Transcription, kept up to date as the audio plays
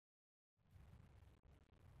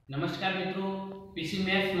નમસ્કાર મિત્રો, પીસી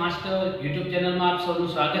maths master YouTube ચેનલમાં આપ સૌનું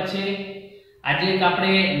સ્વાગત છે। આજે એક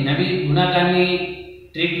આપણે નવી ગુણાકારની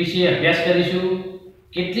ટ્રીક વિશે અભ્યાસ કરીશું।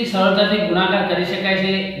 કેટલી સરળતાથી ગુણાકાર કરી શકાય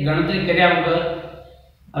છે ગણતરી કર્યા વગર।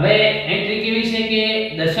 હવે એ ટ્રીક એવી છે કે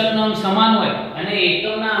દશકનો અંક સમાન હોય અને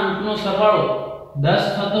એકમના અંકનો સરવાળો 10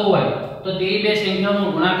 થતો હોય તો તે બે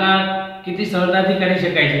સંખ્યાઓનો ગુણાકાર કેટલી સરળતાથી કરી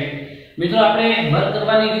શકાય છે। મિત્રો આપણે વર્ગ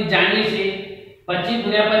કરવાની રીત જાણીએ છીએ। 25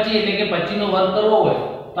 × 25 એટલે કે 25 નો વર્ગ કરવો હોય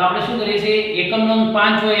તો આપણે શું કરીએ છીએ, એકમનો અંક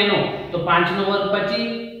 5 હોય એનો તો 5 નો વર્ગ 25,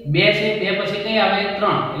 2 છે 2 પછી કઈ આવે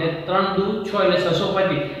 3 એટલે 3 દુ 6 એટલે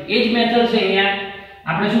 625। એ જ મેથડ છે અહીંયા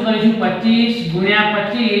આપણે શું કરીશું, 25 ×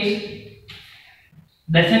 25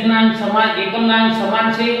 દશકના અંક સમાન એકમના અંક સમાન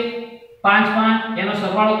છે 5 5 એનો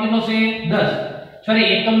સરવાળો કેટલો છે 10 સોરી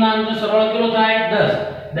એકમના અંકનો સરવાળો કેટલો થાય 10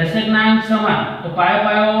 દશકના અંક સમાન તો પાયો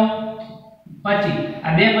પાયો 25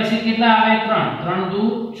 આ બે પછી કેટલા આવે 3 3 દુ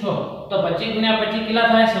 6 તો 25 × 25 કેટલા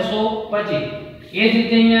થાય 625। એ જ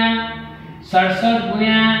રીતે અહીંયા 67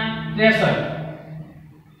 × 63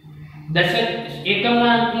 દશક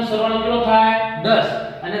એકમના અંકનો સરવાળો કેટલો થાય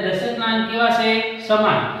 10 અને દશકના અંક કેવા છે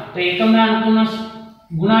સમાન તો એકમના અંકોનો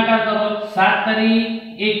ગુણાકાર કરો 7 તરી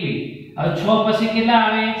 21 હવે 6 પછી કેટલા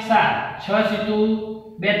આવે 7 6 ×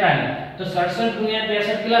 42 તો 67 ×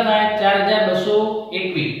 63 કેટલા થાય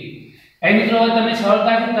 4221। અહીં મિત્રો હવે તમે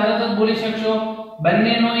સરળતાથી તરત જ બોલી શકશો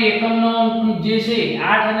બંનેનો એકમનો જે છે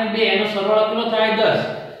 8 અને 2 એનો સરવાળો કેટલો થાય 10।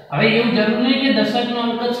 હવે એવું જરૂર નહીં કે દશકનો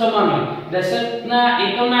અંક જ સમાન હોય, દશકના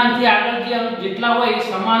એકમના અંકથી આગળ જે અંક જેટલા હોય એ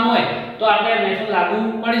સમાન હોય તો આપણે આ મેથડ લાગુ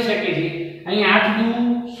પડી શકે છે। અહીં 8 દુ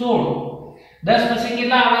 16 10 પછી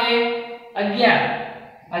કેટલા આવે 11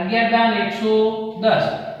 11 દાન 110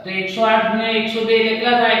 તો 108 × 102 એટલે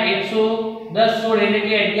કેટલા થાય 110 16 એટલે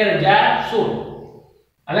કે 11016।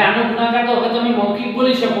 હવે આનો ગુણાકાર તો હવે તમે મૌખિક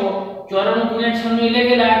બોલી શકો 94 × 96 એટલે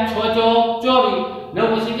કેટલા 6 ચોક 24 9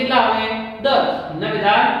 પછી કેટલા આવે 10 9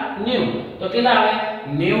 દાન 90 તો કેટલા આવે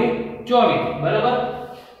 90 24 બરાબર।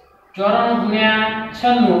 94 ×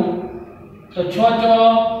 96 તો 6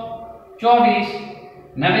 ચોક 24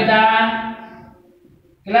 9 દાન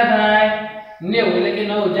કેટલા થાય 90 એટલે કે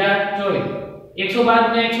 9024।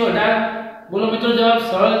 112 × 118 બોલો મિત્રો, જવાબ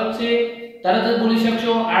સરળ છે તરત જ બોલી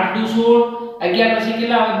શકશો 8 દુ 16 11 પછી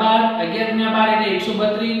કેટલા આવે 12 11 × 12 એટલે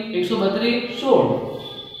 132 16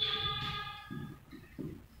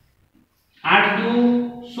 8 દુ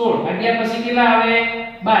 16 11 પછી કેટલા આવે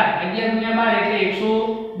 12 11 × 12 એટલે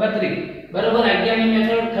 132 બરાબર। 11 ની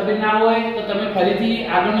મેથડ ખબર ના હોય તો તમે ફરીથી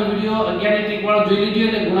આગળનો વિડિયો 11 ની ટ્રીક વાળો જોઈ લીધો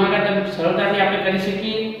એટલે ગુણાકાર તમે સરળતાથી આપણે કરી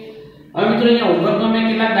શકીએ। હવે મિત્રો અહીંયા હોમવર્કમાં મેં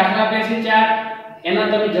કેટલાક દાખલા આપ્યા છે 4 એના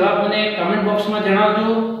તમે જવાબ મને કમેન્ટ બોક્સમાં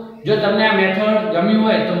જણાવજો। જો તમને આ મેથડ ગમી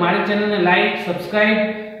હોય તો મારી ચેનલને લાઈક સબસ્ક્રાઇબ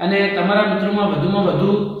અને તમારા મિત્રોમાં વધુમાં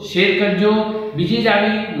વધુ શેર કરજો। બીજી જ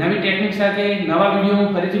આવી નવી ટેકનિક સાથે નવા વિડિયો હું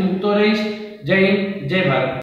ફરીથી મૂકતો રહીશ। જય હિન્દ, જય ભારત।